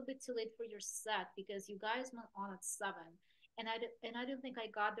a little bit too late for your set because you guys went on at 7, and I didn't think I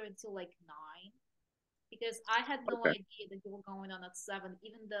got there until like 9 because I had no Okay. idea that you were going on at 7,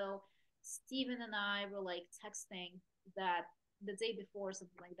 even though Steven and I were like texting that the day before or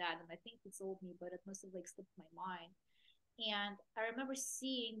something like that, and I think he told me, but it must have like slipped my mind. And I remember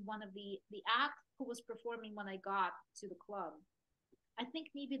seeing one of the act who was performing when I got to the club. I think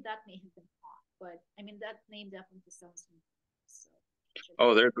maybe that may have been Hawk, but I mean that name definitely sounds familiar. So check it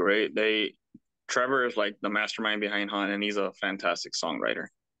Oh, out. they're great. Trevor is like the mastermind behind Hunt, and he's a fantastic songwriter.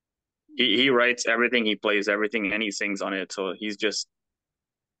 Hmm. He writes everything, he plays everything, and he sings on it. So he's just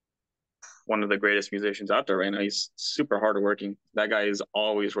one of the greatest musicians out there right now. He's super hardworking. That guy is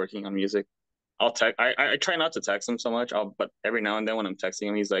always working on music. I try not to text him so much. But every now and then when I'm texting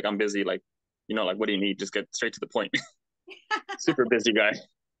him, he's like, I'm busy. Like, like, what do you need? Just get straight to the point. Super busy guy.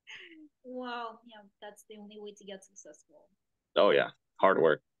 Well, yeah, that's the only way to get successful. Oh yeah, hard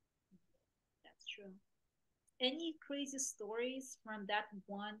work. That's true. Any crazy stories from that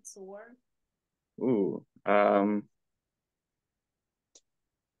one tour? Ooh,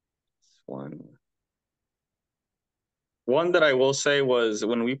 one one that I will say was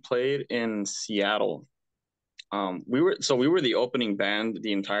when we played in Seattle. We were the opening band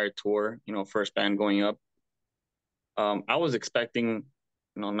the entire tour. First band going up. I was expecting,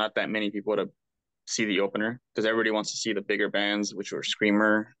 not that many people to see the opener because everybody wants to see the bigger bands, which were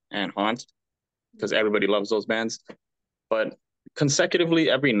Screamer and Haunt, because Yeah. everybody loves those bands. But consecutively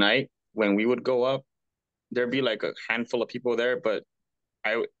every night when we would go up, there'd be like a handful of people there. But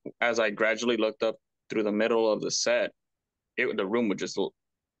I, as I gradually looked up through the middle of the set, the room would just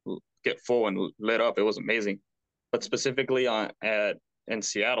get full and lit up. It was amazing. But specifically on at in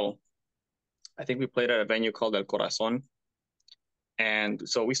Seattle, I think we played at a venue called El Corazon. And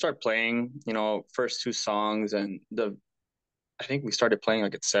so we start playing, first two songs, and the I think we started playing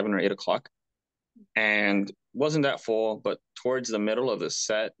like at 7 or 8 o'clock, and wasn't that full. But towards the middle of the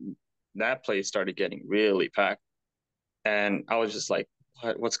set, that place started getting really packed, and I was just like,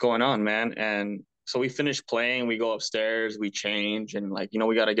 what's going on, man? And so we finished playing, we go upstairs, we change, and like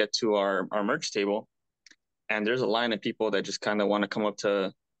we got to get to our merch table, and there's a line of people that just kind of want to come up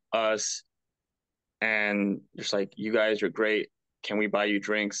to us and just like, you guys are great. Can we buy you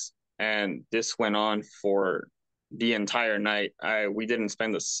drinks? and this went on for the entire night. I We didn't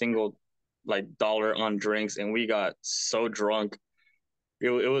spend a single like dollar on drinks, and we got so drunk. It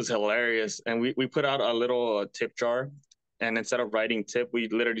was hilarious, and we put out a little tip jar, and instead of writing tip, we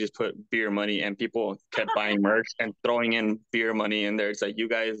literally just put beer money, and people kept buying merch and throwing in beer money in there. It's like, you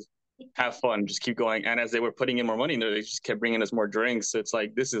guys have fun, just keep going. And as they were putting in more money in there, they just kept bringing us more drinks. So it's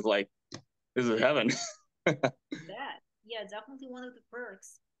like, this is heaven. That, yeah, definitely one of the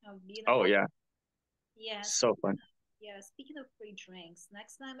perks of being a Oh bar. yeah, Yeah, so fun. yeah. Speaking of free drinks,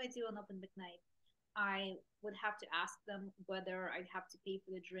 next time I do an open mic night, I would have to ask them whether I'd have to pay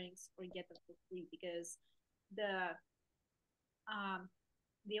for the drinks or get them for free because the um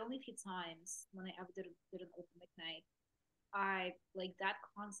the only few times when I ever did an open mic night, I like that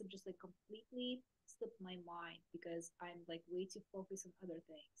concept just like completely slipped my mind because I'm like way too focused on other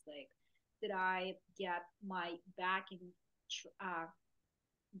things. Like, did I get my tr- uh,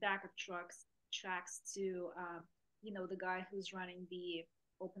 back of tracks to the guy who's running the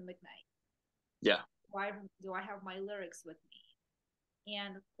open mic night? Yeah. Do I have my lyrics with me?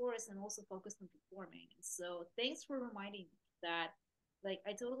 And of course, I'm also focused on performing. So thanks for reminding me that. Like,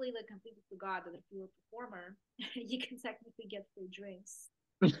 I totally like completely forgot that if you're a performer, you can technically get free drinks.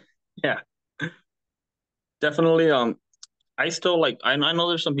 Yeah, definitely. I still like. I know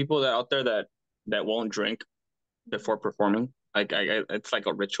there's some people that out there that won't drink Mhm. before performing. Like it's like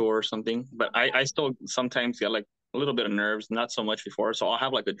a ritual or something. But I still sometimes get like a little bit of nerves, not so much before. So I'll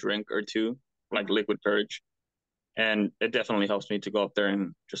have like a drink or two, like Uh-huh. liquid courage, and it definitely helps me to go up there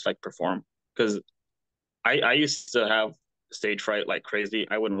and just like perform. Because I used to have stage fright like crazy.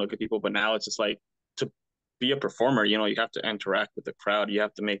 I wouldn't look at people, but now it's just like, to be a performer, you have to interact with the crowd. You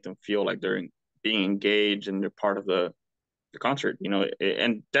have to make them feel like they're being engaged and they're part of the concert.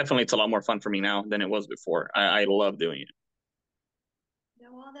 And definitely it's a lot more fun for me now than it was before. I love doing it. Yeah,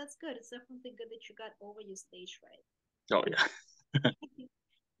 well, that's good. It's definitely good that you got over your stage fright. Oh yeah.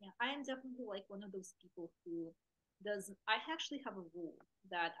 Yeah, I am definitely like one of those people who doesn't. I actually have a rule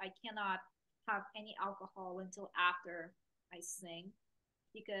that I cannot have any alcohol until after I sing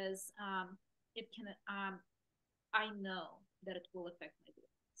because it can I know that it will affect my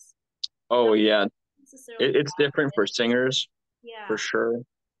voice. Oh Not yeah. necessarily It's bad, different but for singers for yeah, sure.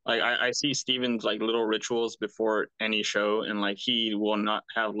 Like yeah. I see Steven's like little rituals before any show, and like he will not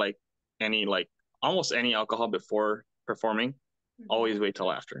have like any like almost any alcohol before performing. Mhm. Always wait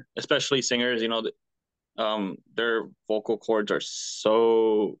till after. Especially singers, their vocal cords are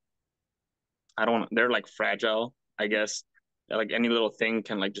so, I don't, they're like fragile, I guess. Like any little thing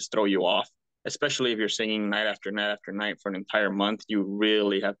can like just throw you off. Especially if you're singing night after night after night for an entire month, you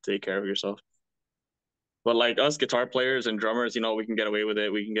really have to take care of yourself. But like us guitar players and drummers, we can get away with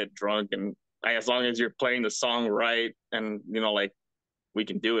it. We can get drunk, and as long as you're playing the song right, and like we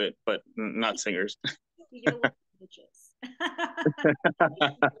can do it. But not singers. You're little bitches.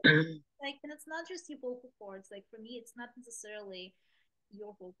 Like, and it's not just your vocal cords. Like for me, it's not necessarily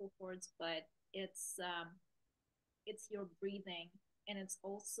your vocal cords, but it's your breathing, and it's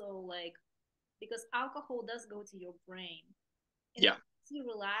also like because alcohol does go to your brain, and it Yeah, makes you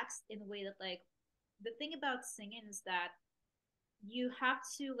relax in a way that like the thing about singing is that you have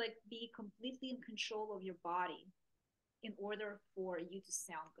to like be completely in control of your body in order for you to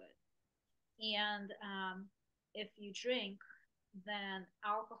sound good. And if you drink, then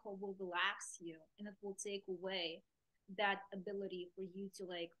alcohol will relax you and it will take away that ability for you to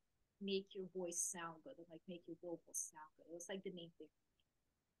like make your voice sound good and like make your vocals sound good. It's like the main thing.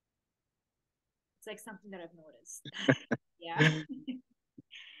 It's like something that I've noticed. Yeah.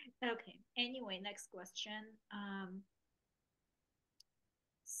 Okay. Anyway, next question.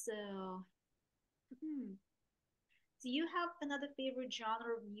 So, hmm, do you have another favorite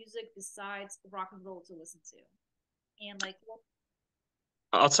genre of music besides rock and roll to listen to? And like, what?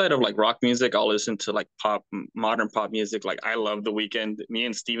 outside of like rock music, I'll listen to like modern pop music. Like I love The Weeknd. Me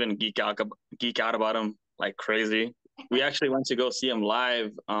and Steven geek out about him like crazy. We actually went to go see him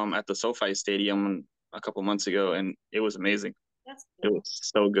live at the SoFi Stadium a couple months ago, and it was amazing. That's It cool. was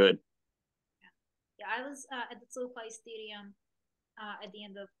so good. Yeah, yeah. I was at the SoFi Stadium at the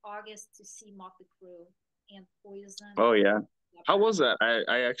end of August to see Motley Crue and Poison Oh and yeah. How Leopard. was that?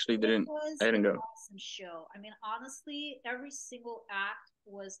 I actually It didn't. I was an didn't go. awesome show. I mean, honestly, every single act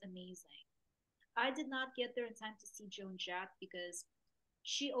was amazing. I did not get there in time to see Joan Jett because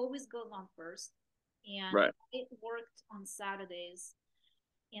she always goes on first, and Right. it worked on Saturdays,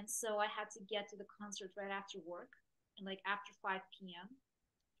 and so I had to get to the concert right after work and like after 5 p.m.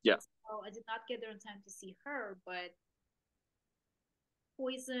 Yeah. And so I did not get there in time to see her, but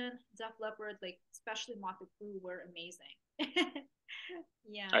Poison, Def Leppard, like especially Motley Crue were amazing.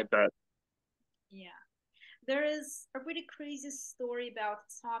 Yeah, I bet. yeah. There is a pretty crazy story about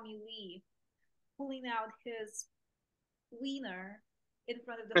Tommy Lee pulling out his wiener in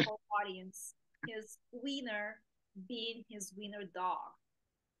front of the whole audience. His wiener being his wiener dog.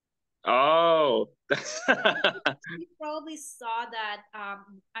 Oh. You probably saw that. I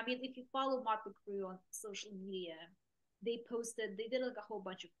mean, if you follow Motley Crue on social media, they did like a whole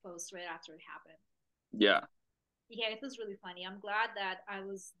bunch of posts right after it happened. Yeah, Yeah, it was really funny. I'm glad that I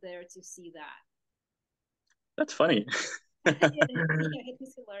was there to see that. that's funny. Yeah, it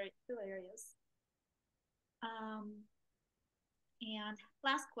was hilarious. Um, and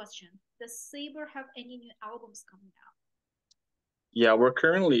last question: does Saber have any new albums coming out? Yeah, we're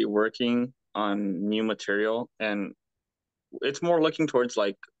currently working on new material, and it's more looking towards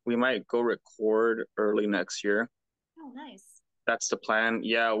like we might go record early next year. Oh, nice. That's the plan.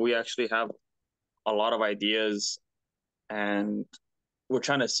 Yeah, we actually have a lot of ideas, and we're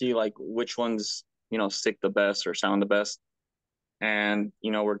trying to see like which ones, stick the best or sound the best. And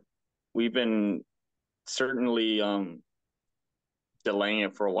we've been certainly delaying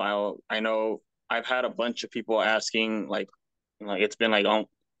it for a while. I know I've had a bunch of people asking like it's been like I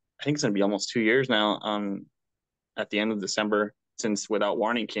think it's gonna be almost 2 years now at the end of December since Without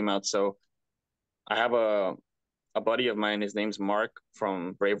Warning came out. So I have a buddy of mine, his name's Mark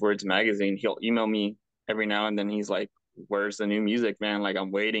from Brave Words magazine. He'll email me every now and then. He's like, "Where's the new music, man? Like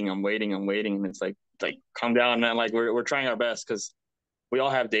I'm waiting, I'm waiting, I'm waiting." And it's like calm down, man. Like we're trying our best because we all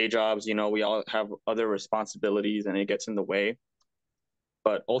have day jobs, we all have other responsibilities and it gets in the way.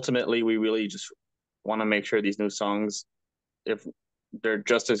 But ultimately we really just want to make sure these new songs, if they're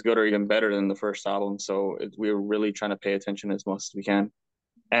just as good or even better than the first album. So we're really trying to pay attention as much as we can.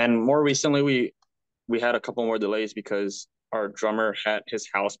 And more recently, we had a couple more delays because our drummer had his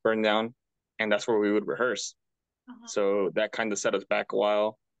house burned down, and that's where we would rehearse. Uh-huh. So that kind of set us back a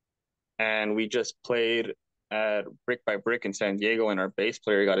while. And we just played at Brick by Brick in San Diego, and our bass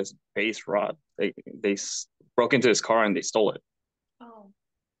player got his bass rod. They broke into his car and they stole it. Oh, so,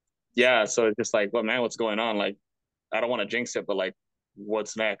 Yeah, so it's just like, well, man, what's going on? Like, I don't want to jinx it, but like,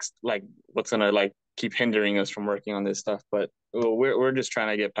 what's next? Like, what's gonna like keep hindering us from working on this stuff? But we're just trying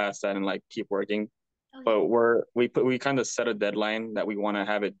to get past that and like keep working. oh yeah. But we kind of set a deadline that we want to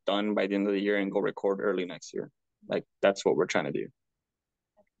have it done by the end of the year and go record early next year. Like that's what we're trying to do.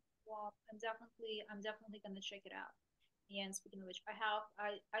 Well, I'm definitely gonna check it out. And speaking of which,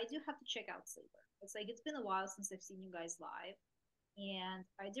 I do have to check out Saber. It's like it's been a while since I've seen you guys live, and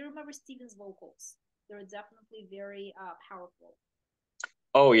I do remember Steven's vocals. They're definitely very powerful.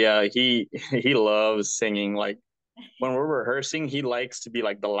 Oh yeah, he loves singing. Like when we're rehearsing, he likes to be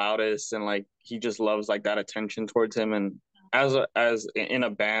like the loudest and like he just loves like that attention towards him. And as in a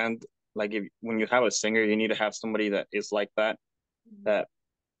band, like if when you have a singer, you need to have somebody that is like that. Mhm. That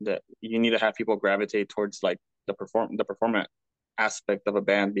that you need to have people gravitate towards like the performance aspect of a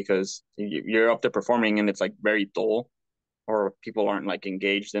band because you're up there performing and it's like very dull or people aren't like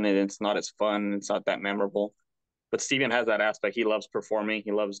engaged in it. It's not as fun. It's not that memorable. But Steven has that aspect. He loves performing.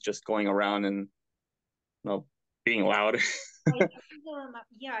 He loves just going around and being loud. I definitely remember.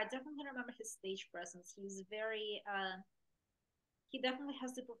 Yeah, I definitely remember his stage presence. He definitely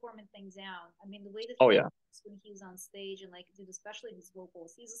has the performing things down. I mean, the way that he Oh yeah, looks when he's on stage and like, dude, especially his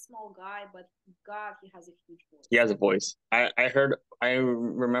vocals. He's a small guy, but God, he has a huge he voice. has a voice. I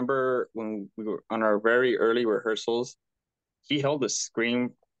remember when we were on our very early rehearsals, he held a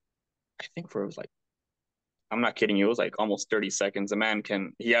scream. I think for it was like I'm not kidding you. It was like almost 30 seconds. The man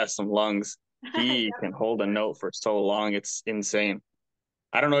he has some lungs. He can hold a Definitely. note for so long. It's insane.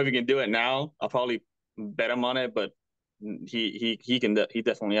 I don't know if he can do it now. I'll probably bet him on it, but he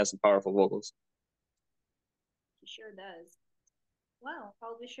definitely has some powerful vocals. He sure does. Well,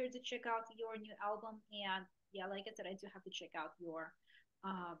 I'll be sure to check out your new album. And yeah, like I said, I do have to check out your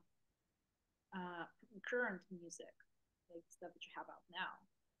uh, uh, current music, like stuff that you have out now.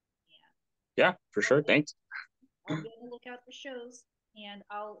 And Yeah, for sure. Thanks. I'll be on the lookout for shows. And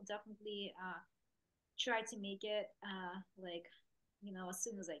I'll definitely try to make it as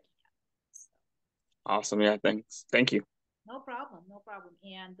soon as I can. So, Awesome. Yeah, thanks. Thank you. no problem, no problem.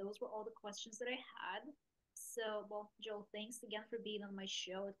 And those were all the questions that I had. So, well, Joel, thanks again for being on my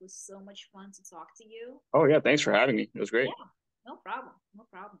show. It was so much fun to talk to you. Oh yeah, thanks for having me. It was great. Yeah, no problem, no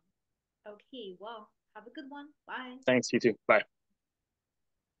problem. Okay, well, have a good one. Bye. Thanks, you too. Bye.